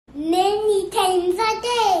a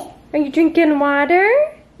day. Are you drinking water?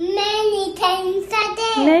 Many times a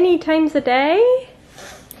day. Many times a day?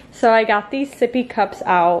 So I got these sippy cups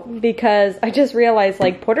out because I just realized,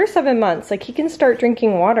 like, Porter's 7 months. Like, he can start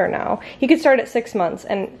drinking water now. He could start at 6 months,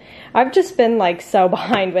 and I've just been, like, so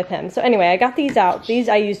behind with him. So anyway, I got these out. These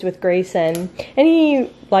I used with Grayson, and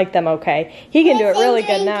he liked them okay. He can do it really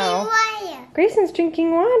good now. Grayson's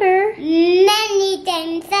drinking water. Many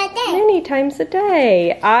times a day. Many times a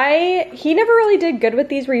day. He never really did good with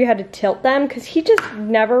these where you had to tilt them because he just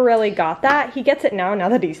never really got that. He gets it now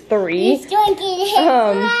that he's 3. He's drinking his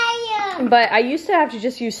water. But I used to have to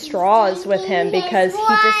just use straws with him because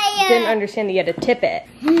he just didn't understand that you had to tip it.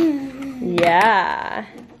 Yeah.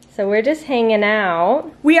 So we're just hanging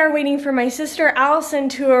out. We are waiting for my sister Allison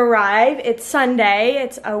to arrive. It's Sunday.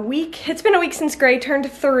 It's been a week since Gray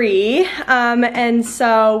turned 3. And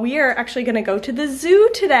so we are actually gonna go to the zoo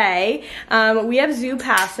today. We have zoo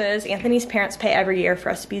passes. Anthony's parents pay every year for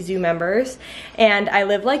us to be zoo members. And I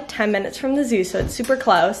live like 10 minutes from the zoo, so it's super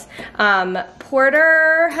close.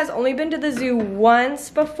 Porter has only been to the zoo once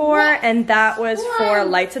before, and that was for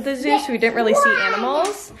lights at the zoo, so we didn't really see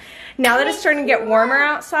animals. Now that it's starting to get warmer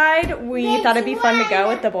outside, we thought it'd be fun to go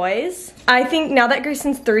with the boys. I think now that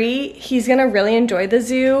Grayson's 3, he's gonna really enjoy the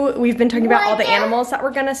zoo. We've been talking about all the animals that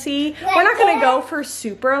we're gonna see. We're not gonna go for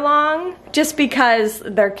super long, just because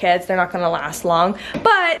they're kids, they're not gonna last long.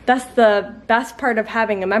 But that's the best part of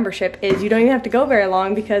having a membership is you don't even have to go very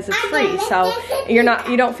long because it's free. So you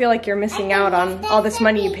don't feel like you're missing out on all this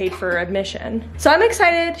money you paid for admission. So I'm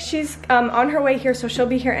excited. She's on her way here, so she'll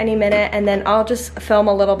be here any minute, and then I'll just film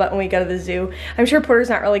a little bit when we go to the zoo. I'm sure Porter's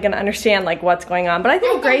not really gonna understand like what's going on, but I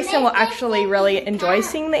think Grayson will actually really enjoy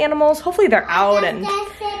seeing the animals. Hopefully they're out and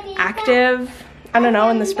active. I don't know,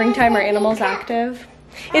 in the springtime are animals active?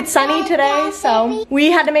 It's sunny today, so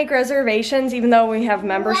we had to make reservations even though we have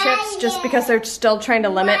memberships just because they're still trying to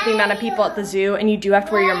limit the amount of people at the zoo, and you do have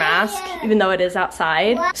to wear your mask even though it is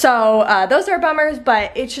outside. So those are bummers,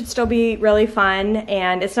 but it should still be really fun,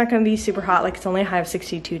 and it's not going to be super hot. Like, it's only a high of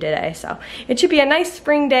 62 today, so it should be a nice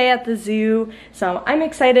spring day at the zoo. So I'm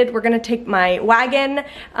excited. We're going to take my wagon.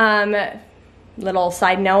 Little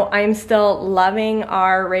side note, I'm still loving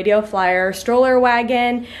our Radio Flyer stroller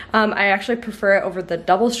wagon. I actually prefer it over the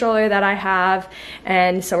double stroller that I have,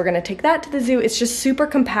 and so we're gonna take that to the zoo. It's just super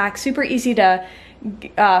compact, super easy to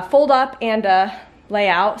fold up and lay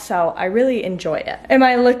out, so I really enjoy it. Am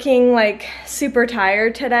I looking like super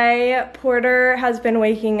tired today? Porter has been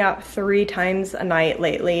waking up 3 times a night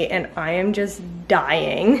lately, and I am just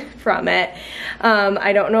dying from it.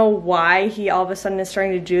 I don't know why he all of a sudden is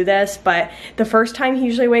starting to do this, but the first time he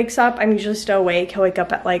usually wakes up, I'm usually still awake. He'll wake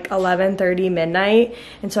up at like 11:30 midnight,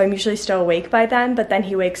 and so I'm usually still awake by then, but then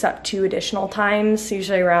he wakes up 2 additional times,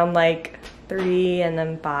 usually around like 3 and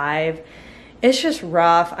then 5. It's just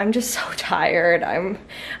rough. I'm just so tired. I'm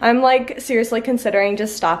like seriously considering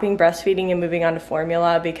just stopping breastfeeding and moving on to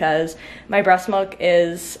formula because my breast milk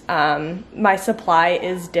is, my supply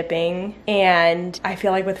is dipping, and I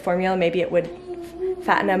feel like with formula maybe it would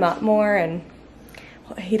fatten him up more and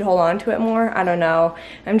he'd hold on to it more. I don't know.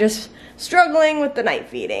 I'm just struggling with the night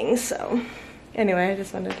feeding. So anyway, I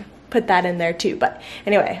just wanted to put that in there too. But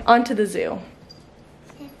anyway, on to the zoo.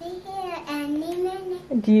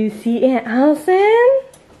 Do you see Aunt Allison?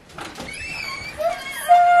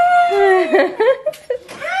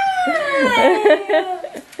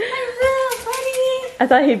 I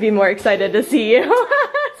thought he'd be more excited to see you.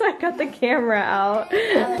 So I got the camera out.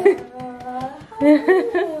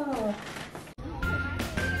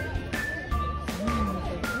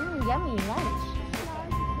 Yummy lunch.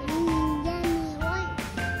 Yummy lunch.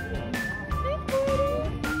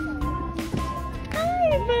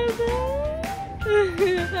 Hi, Bubba.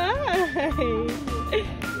 Hi.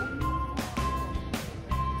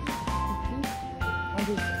 And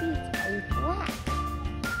his feet are flat.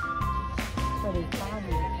 So his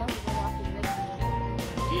body is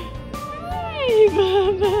Hi,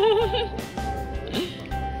 Bubba.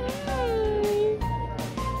 Hi.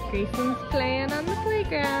 Grayson's playing on the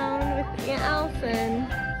playground with Aunt Allison.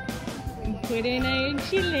 And Porter and I are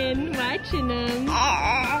chilling, watching them.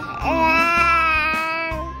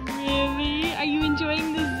 Really? Are you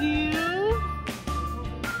enjoying the zoo?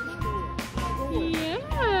 Yeah.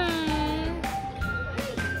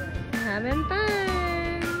 Having fun.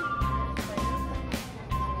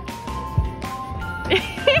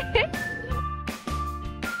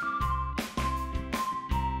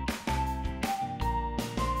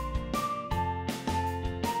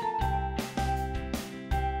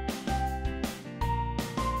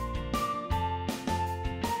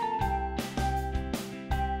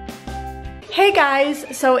 Hey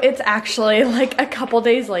guys, so it's actually like a couple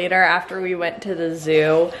days later after we went to the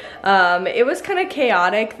zoo. It was kind of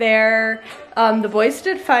chaotic there. The boys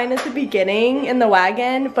did fine at the beginning in the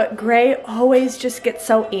wagon, but Gray always just gets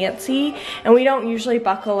so antsy, and we don't usually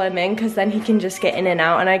buckle him in because then he can just get in and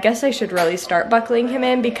out. And I guess I should really start buckling him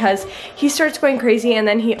in because he starts going crazy and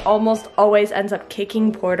then he almost always ends up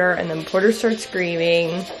kicking Porter, and then Porter starts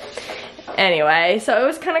screaming. Anyway, so it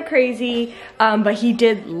was kind of crazy, but he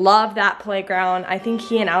did love that playground. I think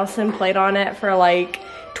he and Allison played on it for like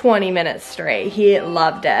 20 minutes straight. He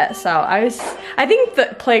loved it. So I think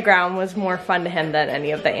the playground was more fun to him than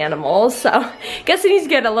any of the animals. So I guess he needs to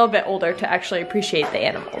get a little bit older to actually appreciate the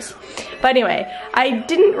animals. But anyway, I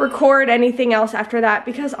didn't record anything else after that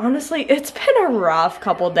because honestly, it's been a rough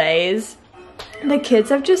couple days. The kids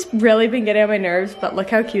have just really been getting on my nerves, but look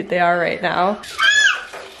how cute they are right now.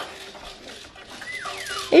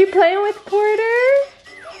 Are you playing with Porter?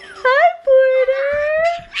 Hi, Porter.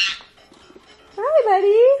 Hi,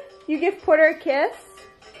 buddy. You give Porter a kiss?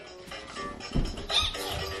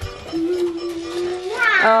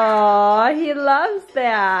 Oh, he loves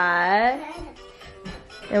that.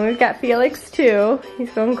 And we've got Felix too.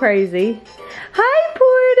 He's going crazy. Hi,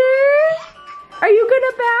 Porter. Are you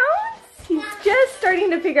gonna bounce? He's just starting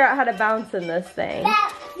to figure out how to bounce in this thing.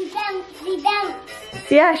 Bounce.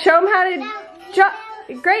 Yeah, show him how to jump.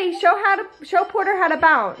 Gray, show Porter how to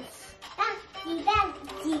bounce. Bounce.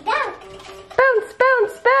 Bounce,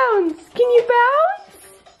 bounce, bounce. Can you bounce?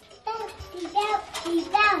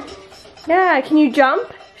 Bounce. Yeah, can you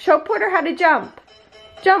jump? Show Porter how to jump.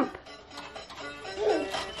 Jump.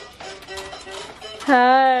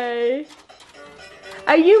 Hi.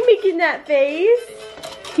 Are you making that face?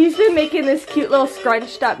 He's been making this cute little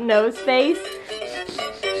scrunched up nose face.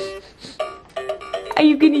 Are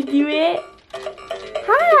you gonna do it?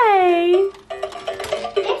 Hi!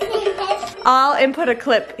 I'll input a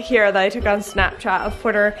clip here that I took on Snapchat of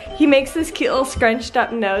Porter. He makes this cute little scrunched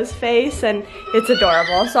up nose face and it's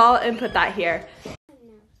adorable. So I'll input that here.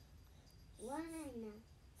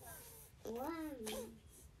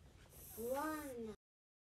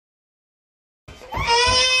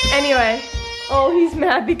 Anyway, oh, he's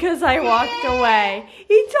mad because I walked away.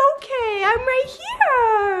 It's okay, I'm right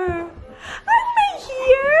here. I'm right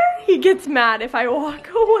here. He gets mad if I walk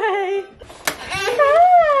away.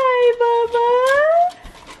 Hi, Bubba.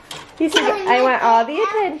 He said I want all the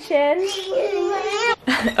attention.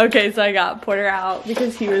 Okay, so I got Porter out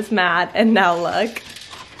because he was mad, and now look.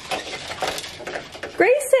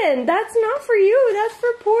 Grayson, that's not for you. That's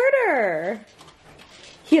for Porter.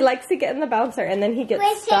 He likes to get in the bouncer, and then he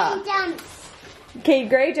gets stuck. Okay,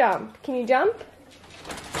 Gray, jump. Can you jump?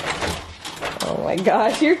 Oh my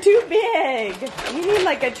gosh, you're too big. You need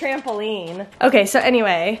like a trampoline. Okay, so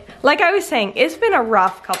anyway, like I was saying, it's been a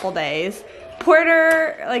rough couple days.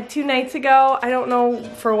 Porter, like 2 nights ago, I don't know,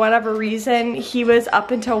 for whatever reason, he was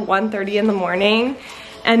up until 1:30 in the morning.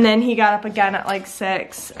 And then he got up again at like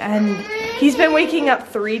 6. And he's been waking up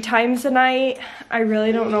 3 times a night. I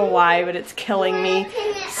really don't know why, but it's killing me.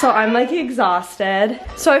 So I'm like exhausted.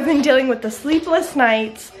 So I've been dealing with the sleepless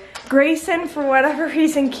nights. Grayson, for whatever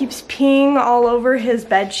reason, keeps peeing all over his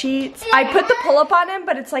bed sheets. I put the pull-up on him,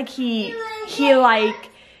 but it's like he like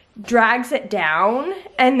drags it down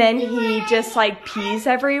and then he just like pees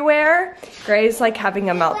everywhere. Gray's like having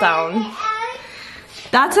a meltdown.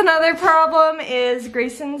 That's another problem, is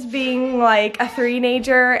Grayson's being like a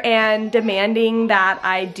 3-nager and demanding that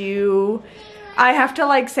I have to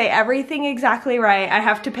like say everything exactly right. I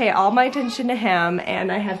have to pay all my attention to him, and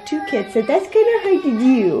I have 2 kids, so that's kind of hard to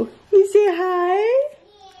do. You say hi?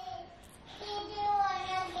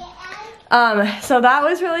 So that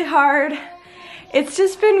was really hard. It's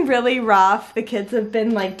just been really rough. The kids have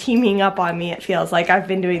been like teaming up on me, it feels like. I've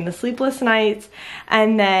been doing the sleepless nights,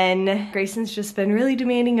 and then Grayson's just been really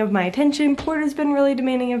demanding of my attention. Porter's been really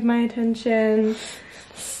demanding of my attention.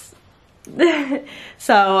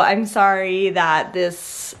 So I'm sorry that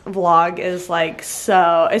this vlog is like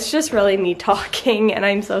so, it's just really me talking, and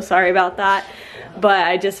I'm so sorry about that. But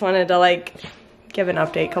I just wanted to like give an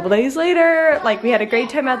update a couple days later. Like, we had a great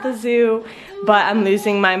time at the zoo, but I'm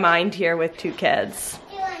losing my mind here with 2 kids.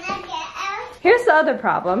 Here's the other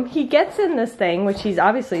problem. He gets in this thing, which he's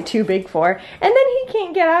obviously too big for, and then he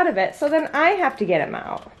can't get out of it, so then I have to get him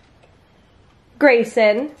out.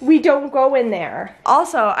 Grayson, we don't go in there.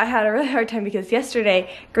 Also, I had a really hard time because yesterday,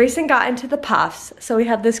 Grayson got into the puffs, so we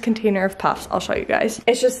have this container of puffs. I'll show you guys.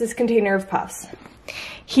 It's just this container of puffs.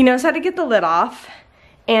 He knows how to get the lid off,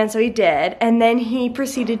 and so he did, and then he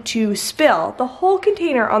proceeded to spill the whole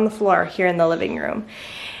container on the floor here in the living room.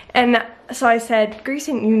 And so I said,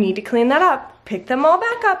 Grayson, you need to clean that up. pick them all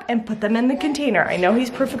back up and put them in the container. I know he's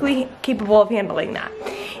perfectly capable of handling that.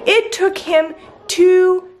 It took him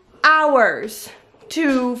 2 hours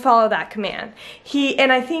to follow that command.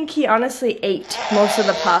 And I think he honestly ate most of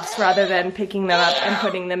the puffs rather than picking them up and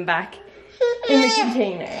putting them back in the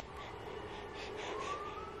container.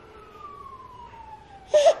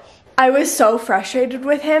 I was so frustrated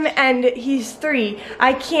with him, and he's 3.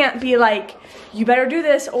 I can't be like, you better do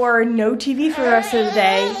this or no TV for the rest of the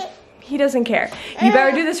day. He doesn't care. You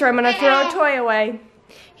better do this or I'm gonna throw a toy away.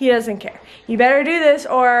 He doesn't care. You better do this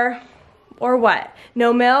or what?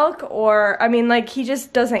 No milk, or, I mean, like, he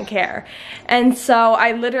just doesn't care. And so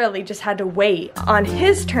I literally just had to wait on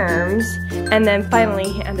his terms, and then finally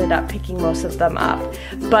he ended up picking most of them up.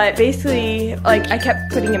 But basically, like, I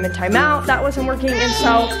kept putting him in timeout. That wasn't working, and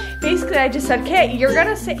so basically I just said, okay, you're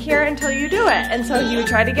gonna sit here until you do it. And so he would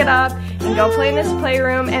try to get up and go play in his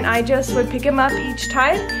playroom, and I just would pick him up each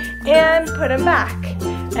time and put him back.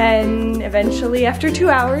 And eventually, after 2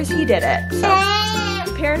 hours, he did it. So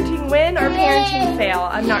parenting win or parenting fail,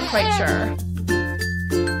 I'm not quite sure.